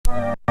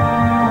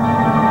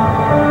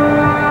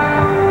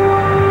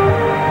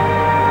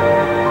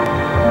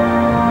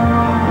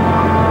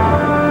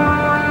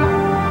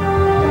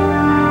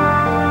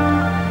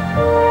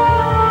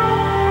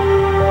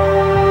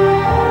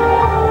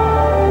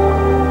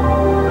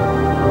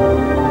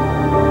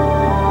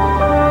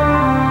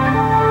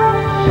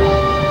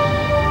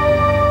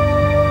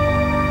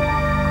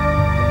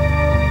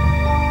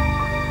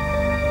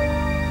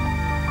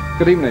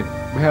Good evening.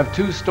 We have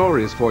two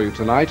stories for you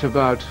tonight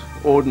about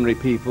ordinary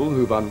people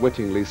who've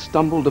unwittingly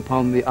stumbled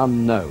upon the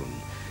unknown.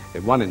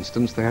 In one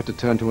instance, they had to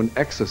turn to an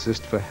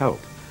exorcist for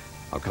help.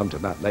 I'll come to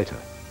that later.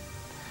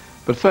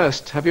 But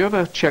first, have you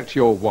ever checked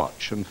your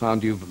watch and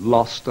found you've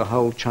lost a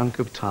whole chunk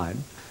of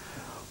time?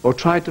 Or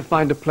tried to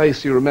find a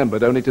place you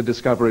remembered only to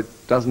discover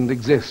it doesn't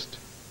exist?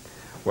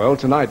 Well,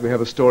 tonight we have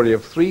a story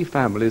of three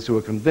families who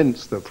were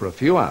convinced that for a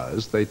few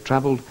hours they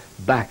traveled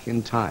back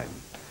in time.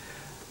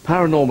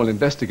 Paranormal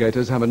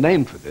investigators have a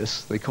name for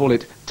this. They call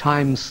it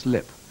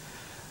Timeslip.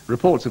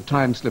 Reports of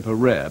Timeslip are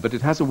rare, but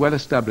it has a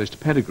well-established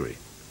pedigree.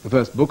 The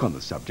first book on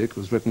the subject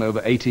was written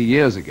over 80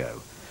 years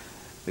ago.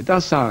 It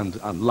does sound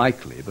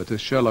unlikely, but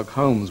as Sherlock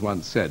Holmes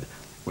once said,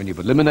 when you've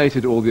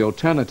eliminated all the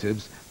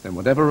alternatives, then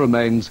whatever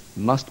remains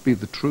must be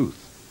the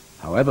truth,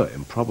 however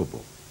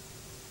improbable.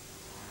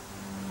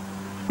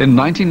 In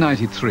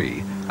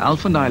 1993,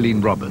 Alf and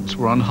Eileen Roberts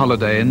were on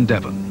holiday in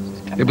Devon.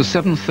 It was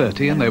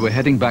 7:30 and they were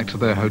heading back to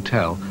their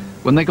hotel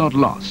when they got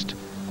lost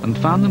and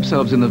found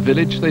themselves in a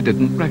village they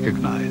didn't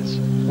recognize.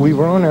 We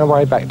were on our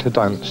way back to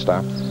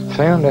Dunster,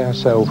 found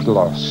ourselves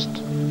lost,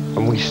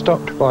 and we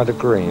stopped by the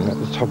green at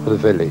the top of the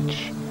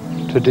village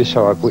to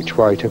decide which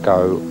way to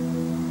go.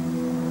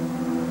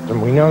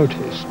 And we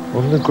noticed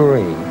on the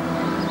green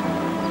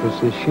was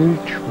this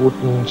huge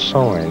wooden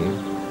sign,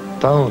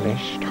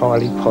 varnished,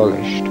 highly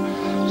polished,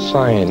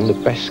 saying the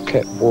best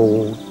kept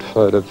ward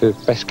for the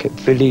best kept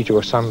village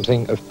or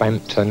something of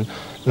Bampton,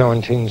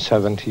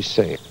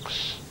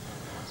 1976.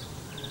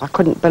 I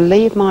couldn't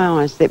believe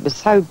my eyes. It was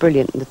so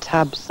brilliant. The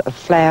tubs of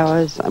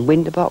flowers and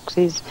window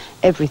boxes,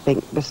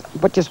 everything was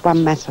just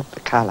one mass of the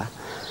colour,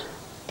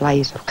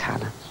 blaze of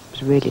colour. It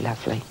was really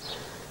lovely.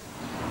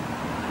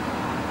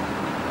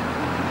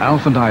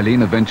 Alf and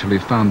Eileen eventually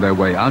found their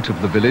way out of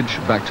the village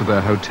back to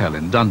their hotel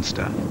in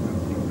Dunster.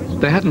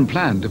 They hadn't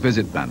planned to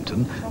visit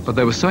Bampton, but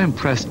they were so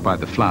impressed by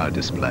the flower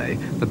display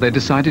that they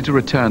decided to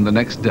return the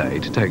next day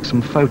to take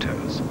some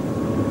photos.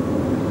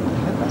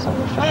 That's all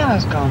the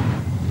flowers gone.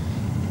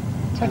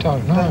 I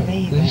don't know.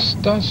 This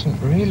doesn't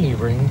really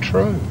ring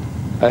true.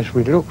 As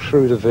we looked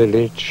through the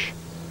village,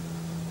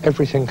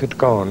 everything had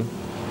gone.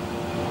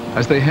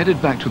 As they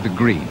headed back to the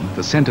green,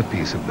 the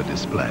centerpiece of the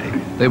display,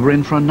 they were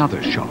in for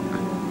another shock.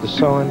 The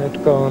sign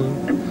had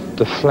gone,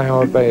 the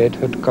flower bed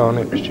had gone,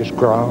 it was just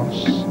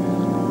grass.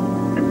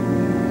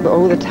 But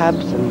all the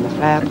tubs and the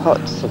flower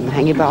pots and the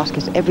hanging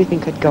baskets,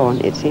 everything had gone.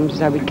 It seemed as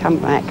though we'd come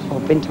back or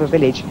been to a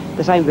village,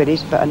 the same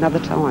village, but another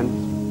time.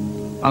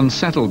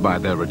 Unsettled by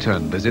their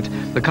return visit,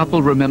 the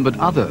couple remembered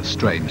other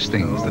strange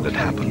things that had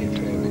happened.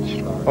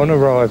 On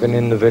arriving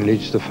in the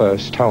village the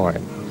first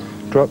time,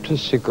 dropped a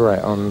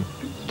cigarette on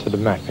to the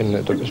mapping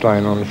that was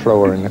laying on the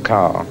floor in the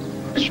car.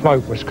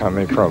 Smoke was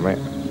coming from it.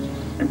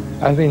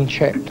 Having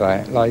checked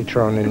that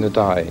later on in the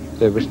day,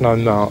 there was no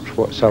marks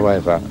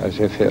whatsoever, as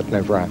if it had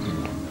never happened.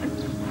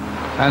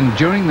 And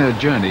during their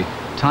journey,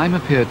 time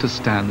appeared to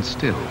stand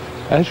still.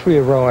 As we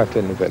arrived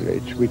in the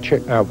village, we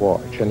checked our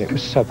watch and it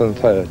was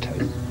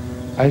 7:30.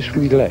 As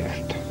we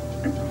left,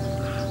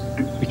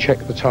 we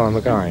checked the time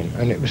again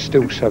and it was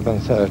still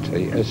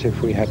 7:30, as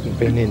if we hadn't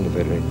been in the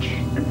village.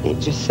 It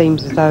just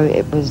seems as though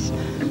it was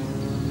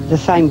the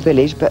same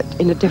village, but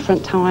in a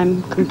different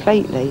time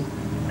completely.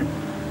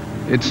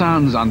 It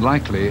sounds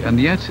unlikely, and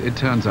yet it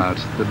turns out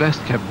the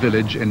best kept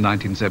village in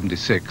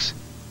 1976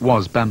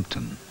 was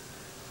Bampton.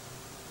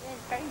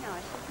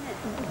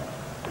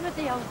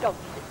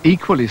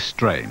 Equally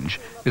strange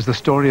is the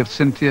story of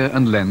Cynthia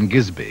and Len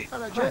Gisby.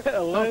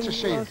 Hello, to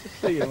see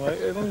you,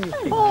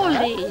 mate.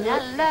 Pauline,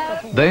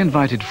 hello. They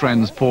invited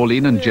friends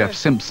Pauline and Jeff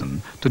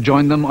Simpson to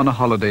join them on a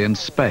holiday in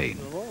Spain.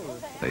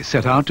 They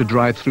set out to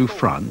drive through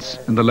France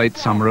in the late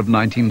summer of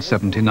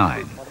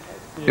 1979.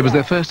 It was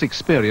their first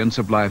experience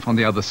of life on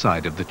the other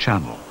side of the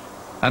Channel,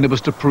 and it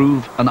was to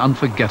prove an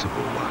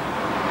unforgettable one.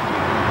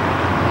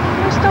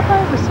 Can we stop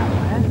over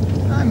somewhere?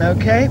 I'm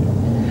okay.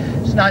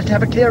 It's nice to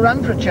have a clear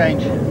run for a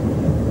change.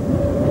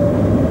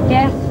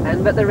 Yes,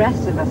 then, but the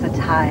rest of us are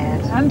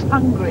tired. And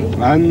hungry.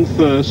 And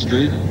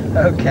thirsty.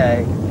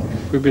 Okay.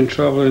 We've been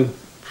travelling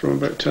from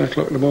about 10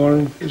 o'clock in the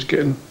morning. It's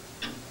getting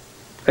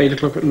 8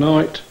 o'clock at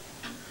night.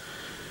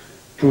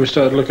 And we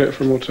started looking out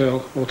for a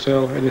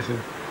motel, anything.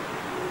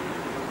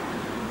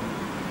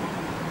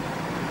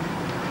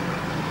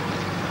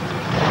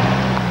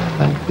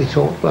 And we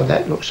thought, well,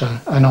 that looks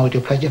an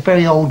ideal place. A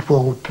very old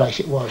world place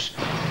it was.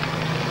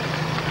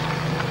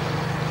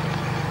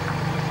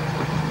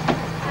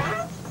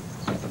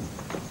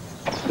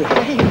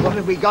 Hey, what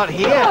have we got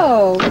here?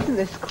 Oh, isn't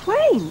this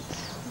quaint?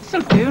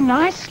 This'll do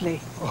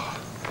nicely. Oh,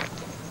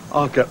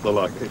 I'll get the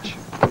luggage.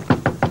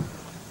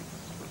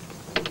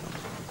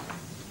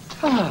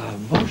 Ah,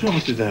 bonjour,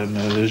 Monsieur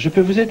Dame. Je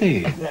peux vous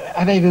aider?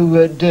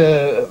 Avez-vous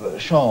deux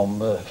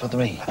chambres for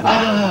three?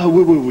 Ah,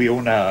 oui,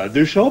 on a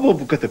deux chambres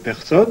pour 4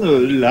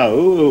 personnes,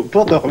 là-haut,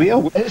 pour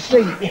dormir.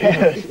 Sleep.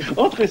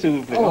 Entrez, s'il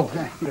vous plaît. Oh,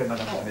 Madame,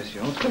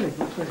 messieurs, entrez.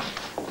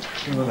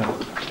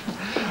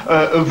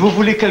 Voilà. Vous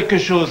voulez quelque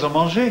chose à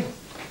manger?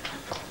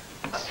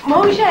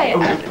 Manger.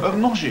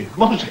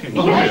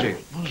 Manger.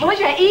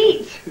 Roger,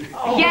 eat.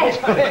 Yes.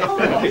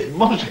 Mangez,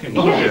 mangez.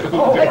 Yes.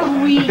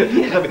 Oh, oui.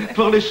 Très bien.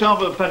 Pour les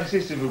chambres, par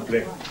ici, s'il vous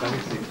plaît. Par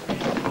ici.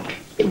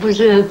 It was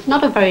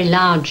not a very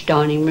large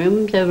dining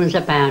room. There was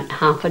about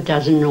half a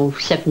dozen or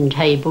 7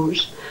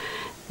 tables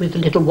with a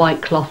little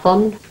white cloth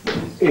on.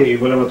 Et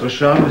voilà votre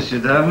chambre, messieurs,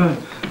 dames.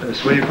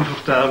 Soyez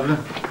confortables.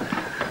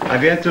 À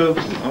bientôt.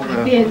 Au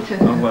revoir.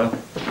 Bientôt. Au revoir.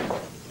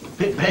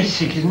 Bit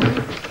basic, isn't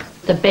it?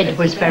 The bed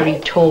was very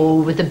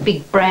tall with a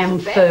big brown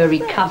furry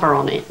cover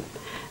on it.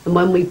 And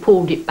when we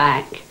pulled it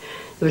back,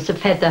 there was a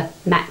feather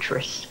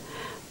mattress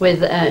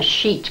with a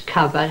sheet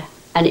cover,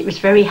 and it was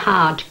very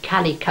hard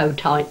calico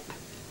type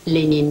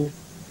linen.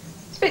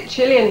 It's a bit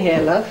chilly in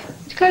here, love.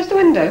 Did you close the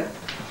window?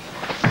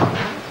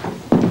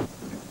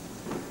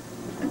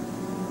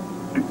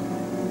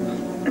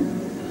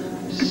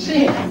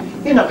 See,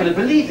 you're not going to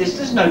believe this.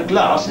 There's no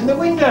glass in the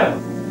window.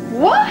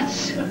 What?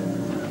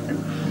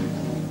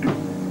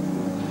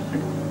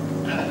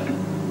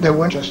 There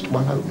was just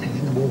one opening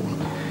in the wall.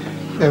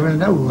 There was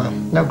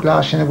no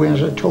glass in the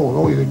windows at all.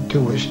 All you would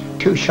do was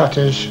 2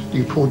 shutters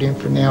you pulled in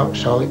from the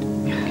outside.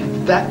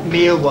 That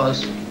meal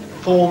was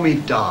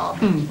formidable.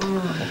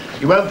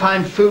 You won't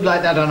find food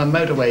like that on a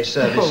motorway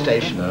service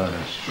station.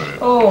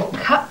 Oh,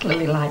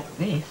 cutlery like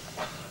this.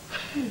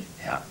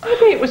 Yeah.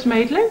 Maybe it was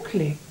made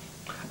locally.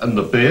 And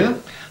the beer?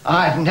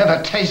 I've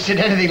never tasted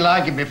anything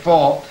like it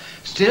before.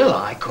 Still,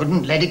 I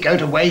couldn't let it go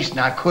to waste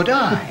now, could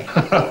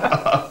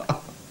I?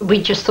 We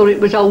just thought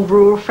it was old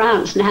rural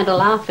France and had a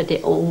laugh at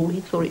it all. We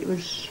thought it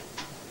was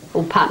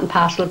all part and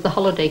parcel of the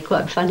holiday,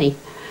 quite funny.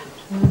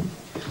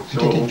 We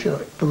did enjoy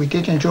it, but we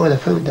did enjoy the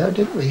food though,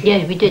 didn't we?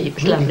 Yeah, we did. It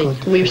was Really lovely.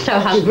 good. We were so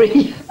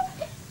hungry.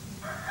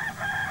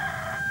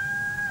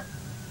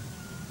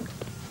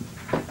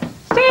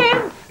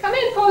 Steve, come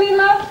in, Pauline,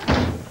 love.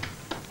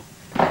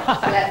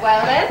 Slept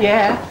well then?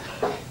 Yeah.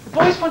 The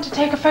boys want to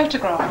take a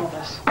photograph of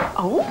us.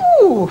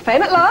 Oh,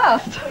 fame at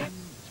last.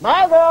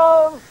 Smile,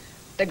 girls.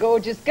 The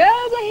gorgeous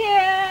girls are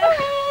here.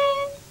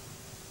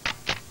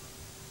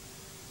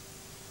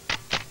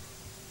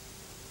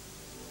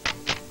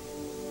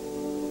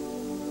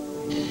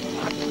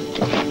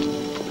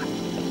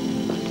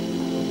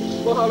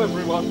 Smile,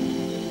 everyone.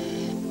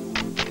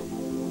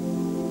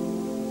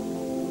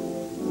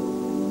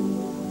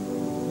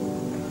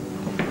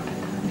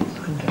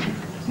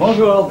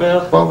 Bonjour,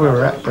 Albert. While we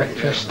were at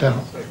breakfast,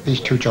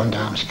 these 2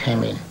 gendarmes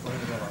came in.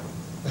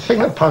 The thing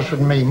that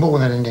puzzled me more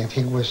than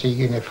anything was the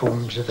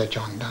uniforms of the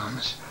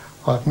gendarmes.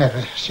 I've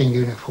never seen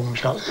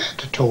uniforms like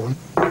that at all.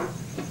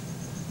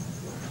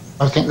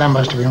 I think they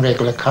must have been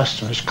regular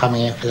customers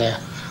coming in for their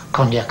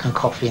cognac and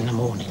coffee in the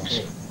mornings.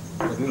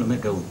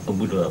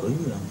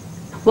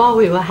 While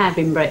we were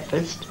having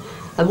breakfast,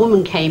 a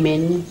woman came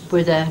in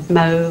with a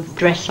mauve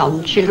dress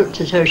on. She looked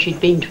as though she'd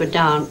been to a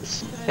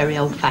dance, very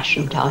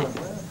old-fashioned type.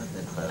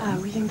 Oh,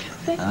 we think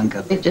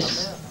They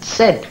just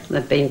said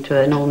they'd been to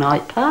an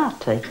all-night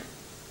party.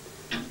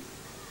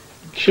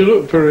 She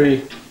looked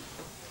very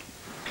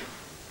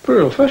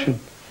old-fashioned.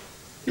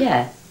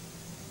 Yeah.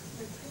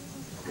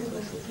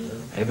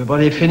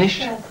 Everybody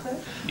finished?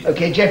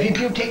 Okay, Jeff, if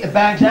you take the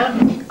bags out,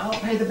 I'll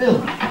pay the bill.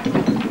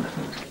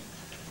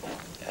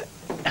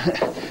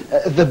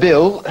 The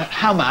bill,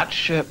 how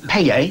much?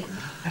 Payez,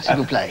 s'il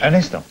vous plaît. Un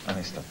instant, un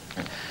instant.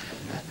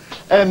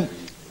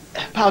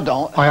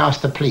 Pardon. I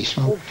asked the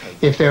policeman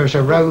if there was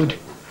a road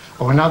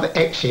or another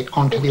exit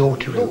onto the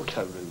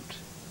autoroute.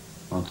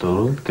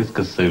 Autoroute? Qu'est-ce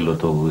que c'est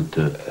l'autoroute?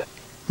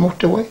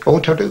 Motorway?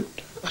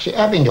 Autoroute? C'est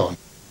Avignon.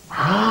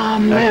 Ah,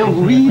 mais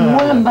oui,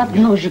 moi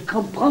maintenant je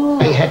comprends.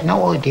 They had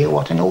no idea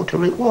what an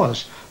autoroute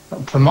was,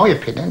 from my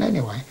opinion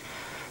anyway.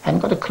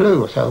 Hadn't got a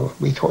clue, so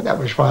we thought that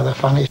was rather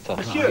funny.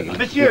 Monsieur,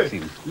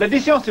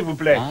 l'addition, s'il vous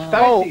plaît.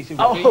 Par ici, s'il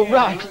vous plaît. Oh,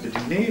 right. Le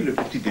dîner, le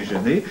petit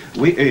déjeuner.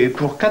 Oui, et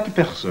pour 4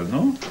 personnes,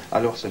 non?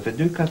 Alors, ça fait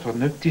 2, 4,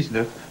 9,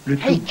 19. Le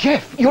Hey, tout.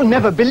 Jeff, you'll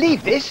never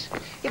believe this.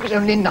 It was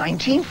only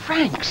 19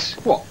 francs.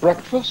 What,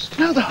 breakfast?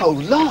 No, the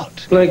whole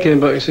lot. Blake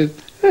came back and said,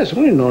 "Yeah, it's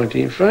only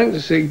 19 francs."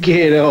 I said,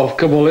 "Get off,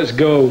 come on, let's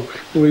go."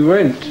 And we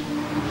went.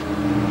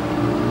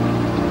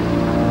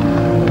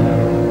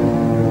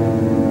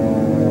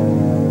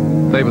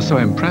 They were so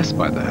impressed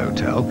by the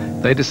hotel,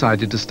 they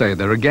decided to stay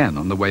there again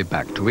on the way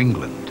back to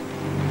England.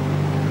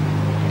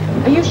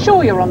 Are you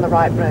sure you're on the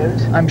right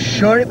road? I'm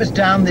sure it was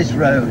down this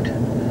road.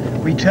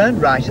 We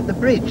turned right at the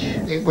bridge.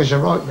 It was a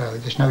right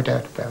road, there's no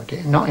doubt about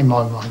it. Not in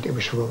my mind, it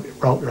was a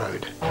right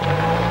road.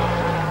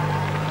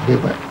 We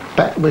went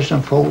backwards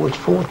and forwards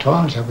 4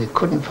 times and we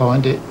couldn't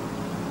find it.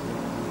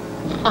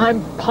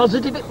 I'm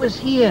positive it was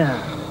here.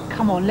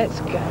 Come on, let's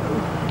go.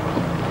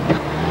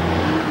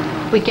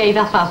 We gave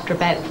up after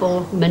about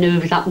 4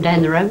 manoeuvres up and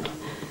down the road.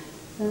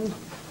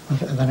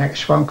 The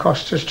next one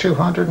cost us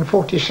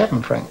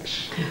 247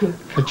 francs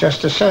for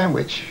just a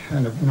sandwich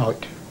and a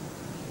night.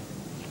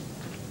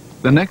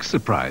 The next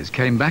surprise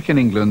came back in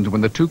England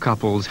when the 2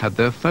 couples had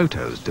their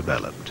photos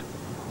developed.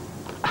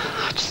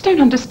 I just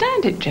don't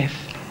understand it, Jeff.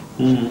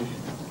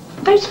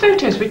 Those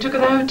photos we took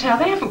at the hotel,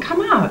 they haven't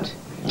come out.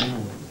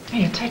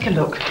 Here, take a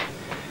look.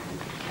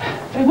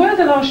 They were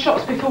the last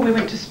shots before we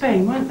went to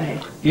Spain, weren't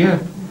they? Yeah.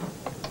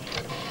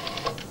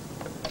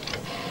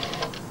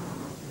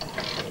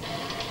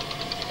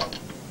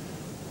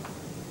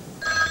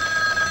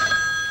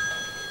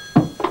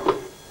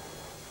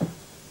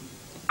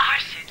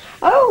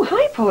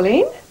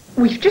 Pauline.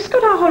 We've just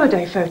got our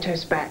holiday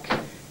photos back.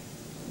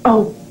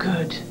 Oh,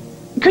 good.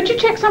 Could you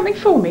check something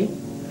for me?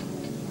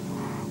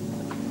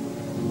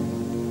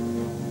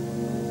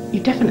 You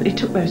definitely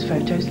took those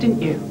photos,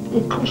 didn't you?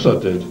 Of course I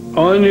did.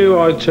 I knew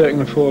I'd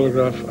taken a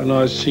photograph and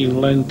I'd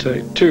seen Len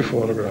take 2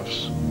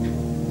 photographs.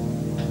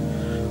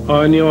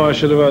 I knew I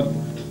should have had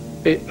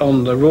it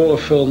on the roll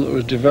of film that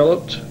was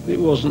developed. It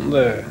wasn't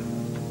there.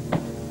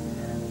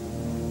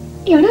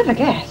 You'll never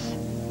guess.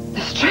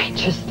 The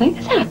strangest thing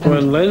has happened.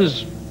 When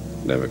Len's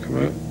never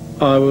come out,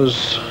 I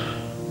was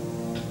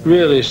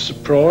really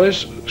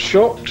surprised,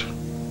 shocked.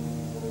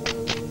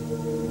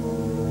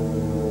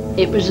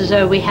 It was as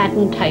though we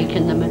hadn't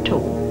taken them at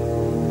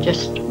all.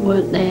 Just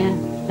weren't there,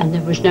 and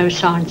there was no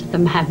signs of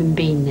them having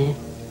been there.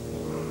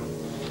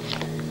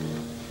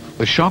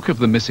 The shock of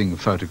the missing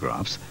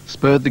photographs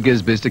spurred the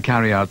Gisbys to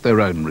carry out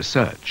their own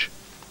research.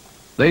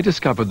 They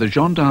discovered the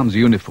gendarme's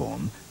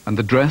uniform and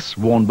the dress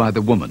worn by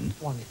the woman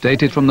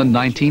dated from the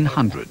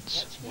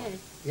 1900s.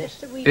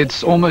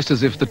 It's almost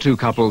as if the two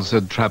couples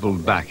had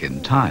travelled back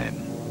in time.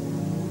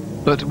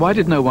 But why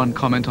did no one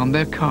comment on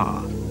their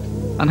car?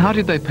 And how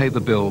did they pay the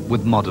bill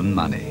with modern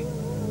money?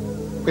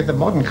 With the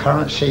modern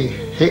currency,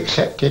 he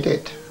accepted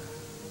it.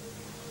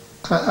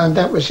 And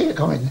that was it.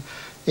 I mean,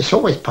 it's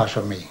always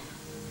puzzled me.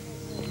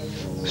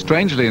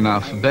 Strangely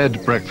enough,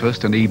 bed,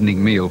 breakfast and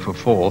evening meal for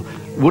 4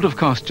 would have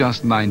cost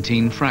just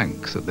 19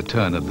 francs at the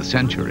turn of the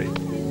century.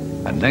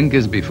 And Len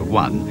Gisby, for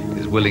one,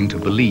 is willing to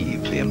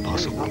believe the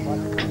impossible.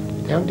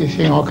 The only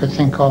thing I could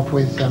think of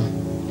with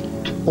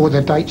all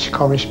the dates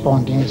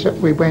corresponding is that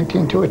we went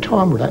into a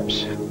time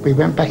lapse. We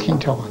went back in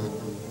time.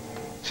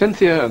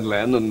 Cynthia and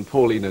Len and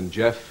Pauline and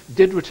Jeff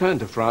did return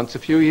to France a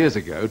few years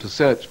ago to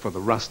search for the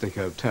rustic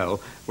hotel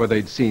where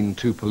they'd seen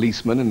 2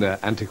 policemen in their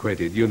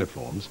antiquated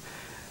uniforms,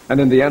 and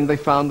in the end they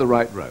found the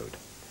right road.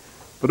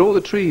 But all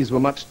the trees were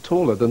much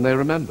taller than they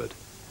remembered,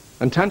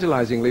 and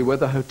tantalizingly, where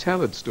the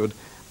hotel had stood,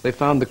 they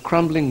found the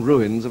crumbling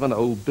ruins of an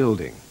old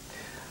building.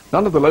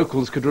 None of the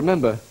locals could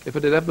remember if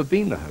it had ever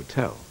been a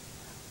hotel,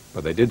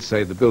 but they did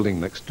say the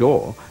building next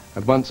door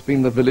had once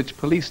been the village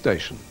police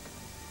station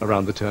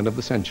around the turn of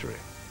the century.